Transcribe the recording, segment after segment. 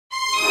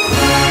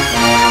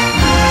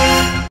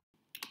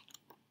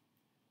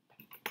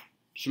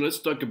So let's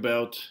talk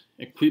about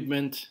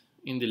equipment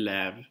in the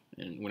lab.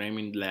 And when I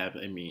mean lab,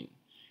 I mean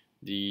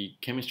the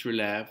chemistry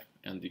lab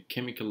and the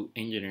chemical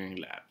engineering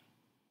lab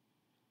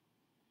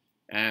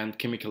and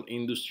chemical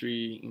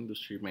industry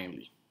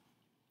mainly.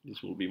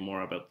 This will be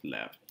more about the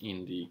lab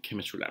in the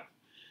chemistry lab.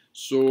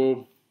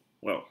 So,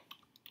 well,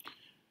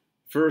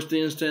 first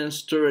instance,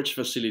 storage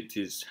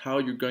facilities. How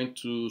you're going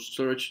to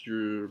storage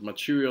your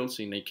materials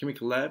in a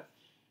chemical lab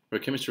or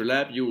chemistry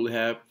lab. You will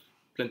have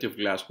plenty of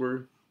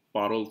glassware,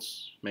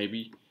 bottles,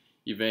 maybe.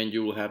 Even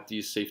you will have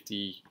this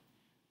safety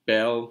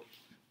bell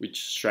which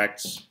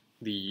extracts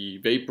the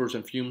vapors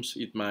and fumes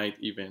it might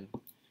even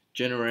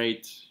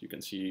generate. You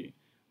can see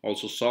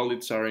also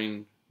solids are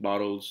in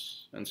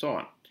bottles and so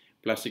on.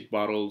 Plastic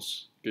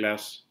bottles,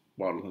 glass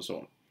bottles, and so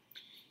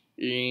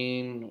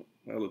on.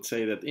 Well, let's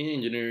say that in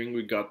engineering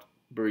we got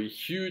very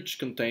huge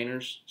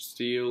containers,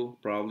 steel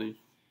probably.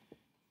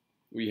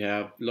 We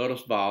have a lot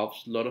of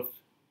valves, a lot of,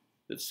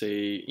 let's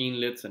say,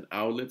 inlets and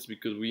outlets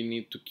because we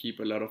need to keep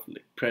a lot of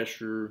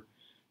pressure,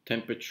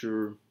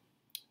 temperature,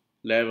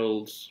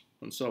 levels,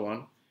 and so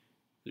on.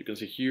 You can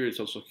see here it's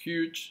also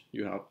huge.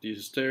 You have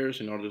these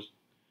stairs in order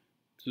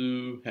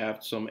to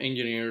have some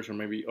engineers or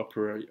maybe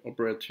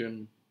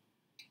operation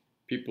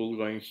people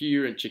going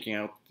here and checking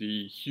out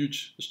the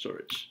huge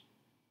storage.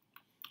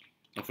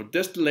 And for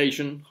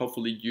distillation,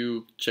 hopefully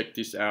you checked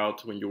this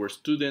out when you were a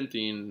student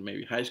in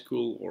maybe high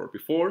school or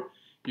before.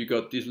 You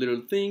got this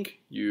little thing,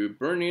 you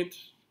burn it,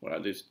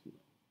 well,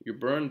 you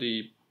burn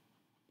the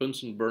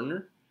Bunsen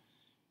burner.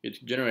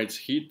 It generates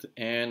heat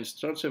and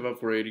starts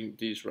evaporating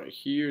this right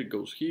here. It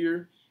goes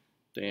here,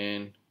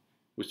 then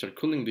we start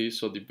cooling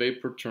this so the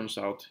vapor turns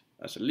out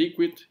as a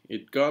liquid.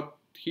 It got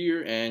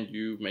here and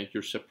you make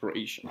your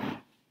separation.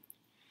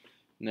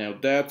 Now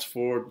that's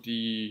for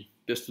the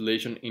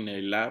distillation in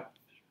a lab.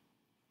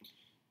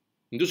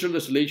 Industrial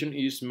distillation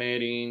is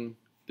made in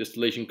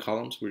distillation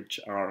columns, which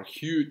are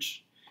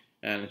huge.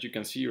 And as you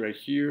can see right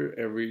here,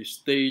 every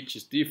stage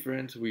is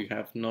different. We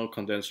have no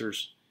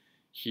condensers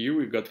here.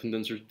 We've got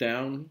condensers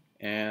down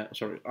and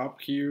up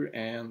here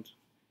and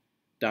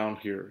down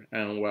here.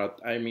 And what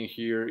I mean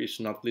here is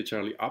not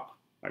literally up.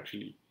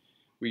 Actually,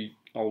 we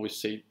always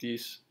say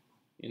this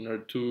in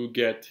order to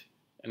get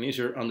an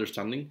easier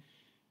understanding.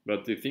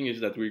 But the thing is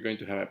that we're going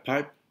to have a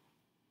pipe.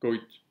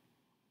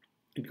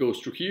 It goes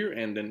through here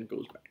and then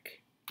goes back.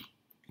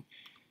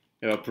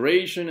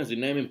 Evaporation, as the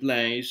name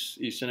implies,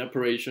 is an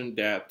operation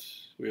that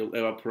will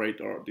evaporate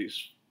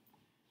this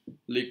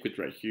liquid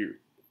right here.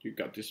 You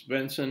got this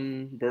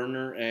Bunsen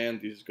burner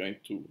and this is going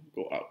to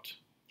go out.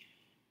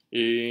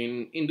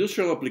 In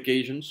industrial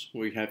applications,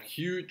 we have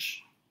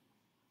huge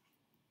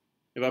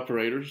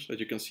evaporators.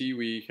 As you can see,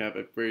 we have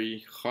a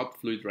very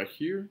hot fluid right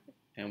here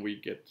and we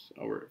get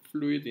our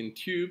fluid in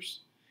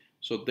tubes.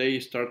 So they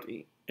start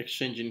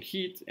exchanging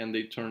heat and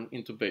they turn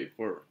into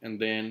vapor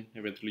and then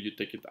eventually you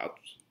take it out.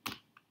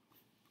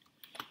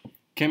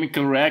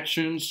 Chemical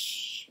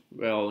reactions,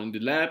 well, in the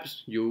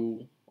labs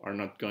you are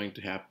not going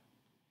to have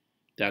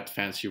that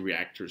fancy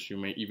reactors. You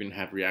may even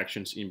have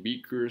reactions in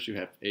beakers. You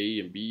have A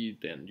and B,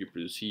 then you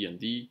produce C and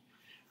D,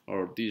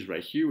 or this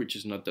right here, which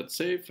is not that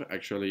safe.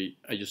 Actually,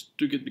 I just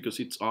took it because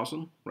it's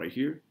awesome right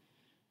here,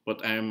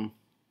 but I'm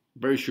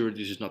very sure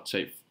this is not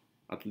safe,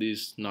 at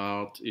least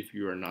not if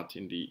you are not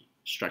in the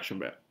extraction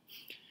bed.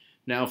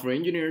 Now for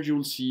engineers, you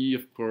will see,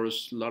 of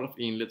course, a lot of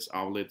inlets,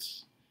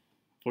 outlets.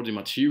 For the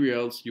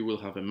materials, you will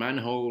have a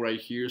manhole right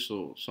here,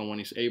 so someone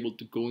is able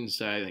to go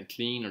inside and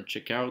clean or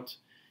check out.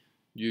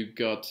 You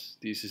got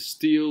this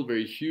steel,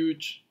 very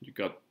huge. You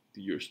got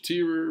your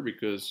stirrer,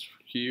 because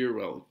here,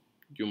 well,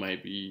 you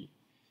might be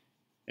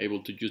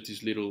able to use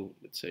this little,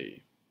 let's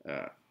say,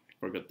 I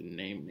forgot the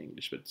name in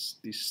English, but it's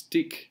this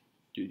stick.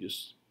 You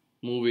just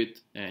move it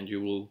and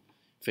you will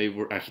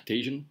favor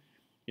agitation.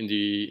 In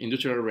the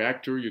industrial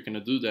reactor, you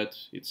cannot do that.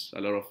 It's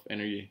a lot of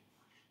energy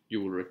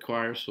you will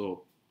require,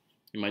 so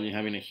imagine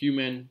having a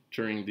human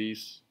turning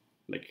this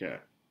like a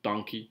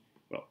donkey.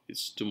 Well,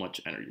 it's too much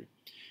energy.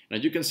 And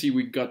as you can see,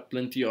 we got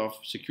plenty of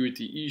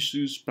security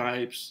issues,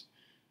 pipes,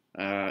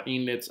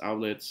 inlets,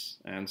 outlets,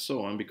 and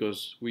so on,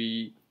 because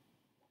we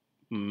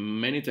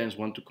many times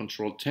want to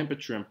control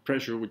temperature and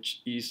pressure,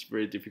 which is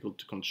very difficult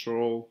to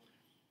control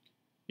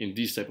in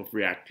these type of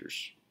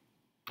reactors.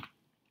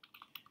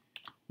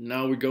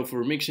 Now we go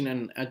for mixing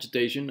and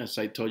agitation. As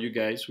I told you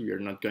guys, we are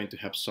not going to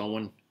have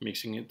someone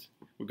mixing it.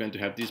 We're going to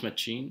have this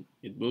machine.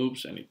 It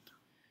moves, and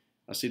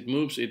as it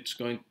moves, it's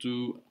going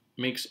to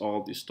mix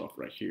all this stuff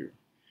right here.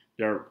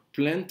 There are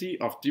plenty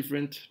of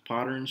different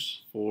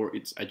patterns for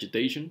its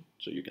agitation.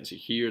 So you can see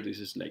here, this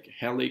is like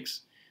a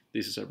helix.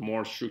 This is a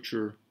more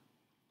structured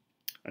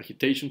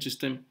agitation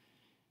system.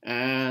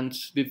 And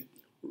the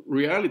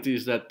reality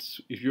is that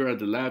if you're at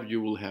the lab,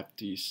 you will have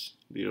this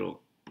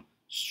little,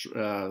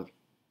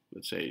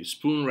 let's say,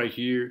 spoon right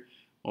here.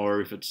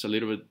 Or if it's a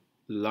little bit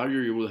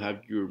larger, you will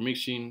have your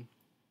mixing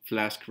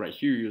flask right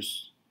here. You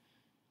just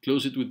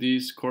close it with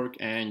this cork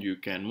and you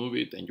can move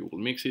it and you will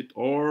mix it.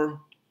 Or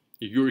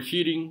if you're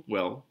heating,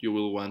 well, you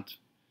will want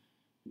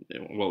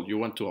well, you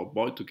want to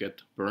avoid to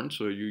get burned,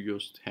 so you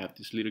just have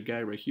this little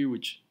guy right here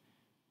which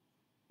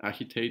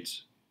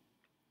agitates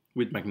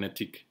with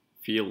magnetic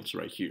fields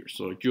right here.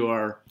 So you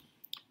are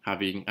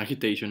having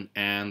agitation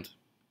and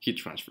heat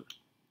transfer.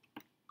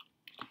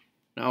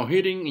 Now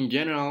heating in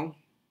general,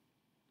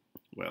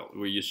 well,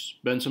 we use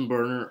Bunsen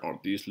burner or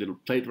this little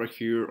plate right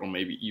here, or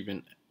maybe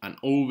even an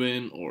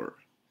oven or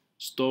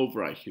stove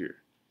right here.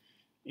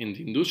 In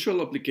the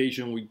industrial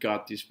application, we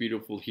got these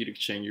beautiful heat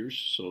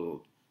exchangers.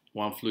 So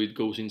one fluid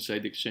goes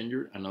inside the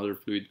exchanger, another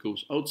fluid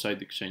goes outside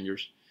the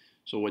exchangers.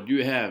 So what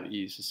you have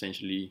is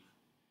essentially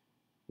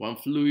one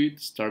fluid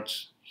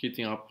starts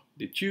heating up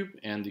the tube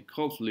and the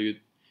cold fluid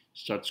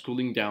starts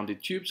cooling down the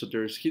tube. So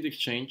there's heat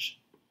exchange.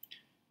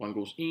 One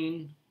goes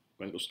in,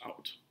 one goes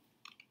out.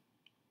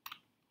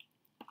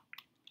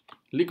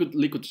 Liquid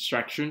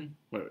extraction,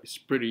 well, it's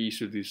pretty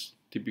easy. This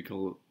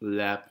typical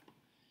lab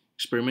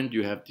experiment,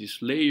 you have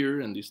this layer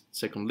and this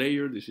second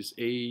layer. This is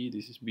A,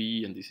 this is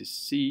B, and this is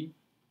C.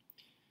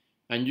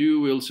 And you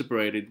will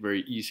separate it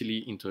very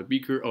easily into a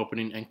beaker,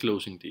 opening and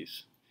closing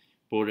this.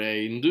 For an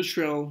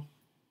industrial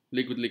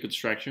liquid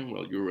extraction,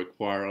 well, you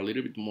require a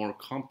little bit more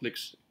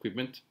complex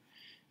equipment.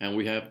 And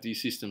we have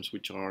these systems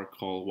which are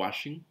called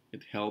washing.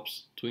 It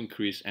helps to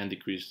increase and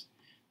decrease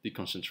the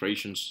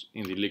concentrations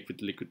in the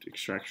liquid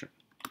extraction.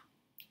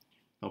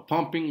 Now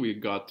pumping, we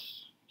got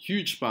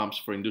huge pumps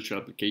for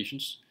industrial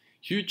applications,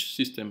 huge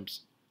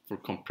systems for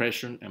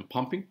compression and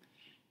pumping.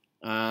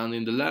 And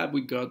in the lab,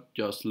 we got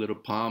just little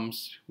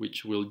pumps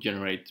which will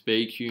generate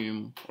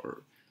vacuum,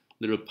 or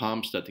little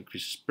pumps that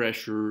increases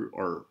pressure,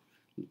 or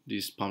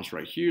these pumps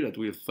right here that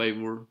will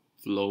favor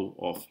flow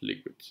of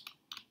liquids.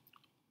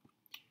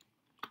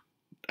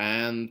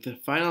 And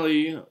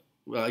finally,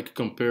 well, I could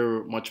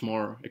compare much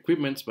more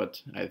equipments,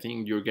 but I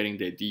think you're getting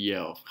the idea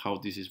of how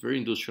this is very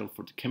industrial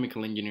for the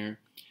chemical engineer.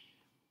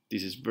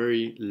 This is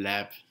very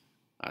lab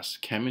as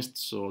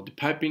chemists. So the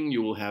piping,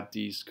 you will have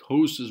these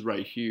hoses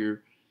right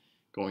here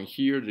going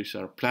here. These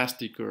are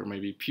plastic or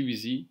maybe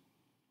PVC.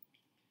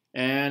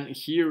 And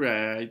here,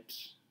 right,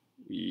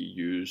 we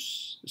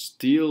use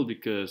steel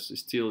because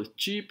steel is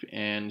cheap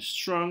and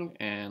strong,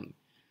 and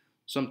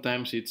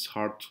sometimes it's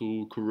hard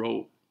to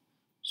corrode.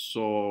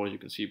 So you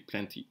can see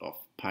plenty of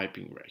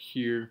piping right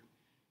here.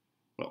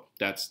 Well,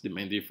 that's the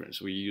main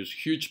difference. We use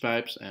huge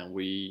pipes and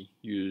we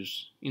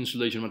use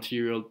insulation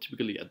material.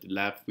 Typically at the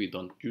lab, we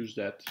don't use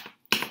that.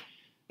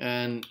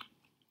 And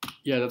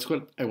yeah, that's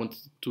what I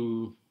wanted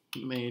to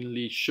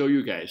mainly show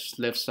you guys.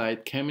 Left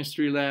side,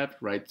 chemistry lab,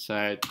 right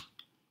side,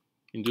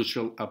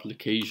 industrial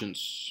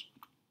applications.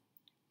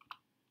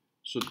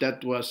 So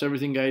that was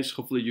everything, guys.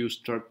 Hopefully you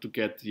start to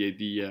get the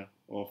idea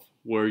of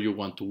where you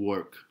want to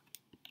work.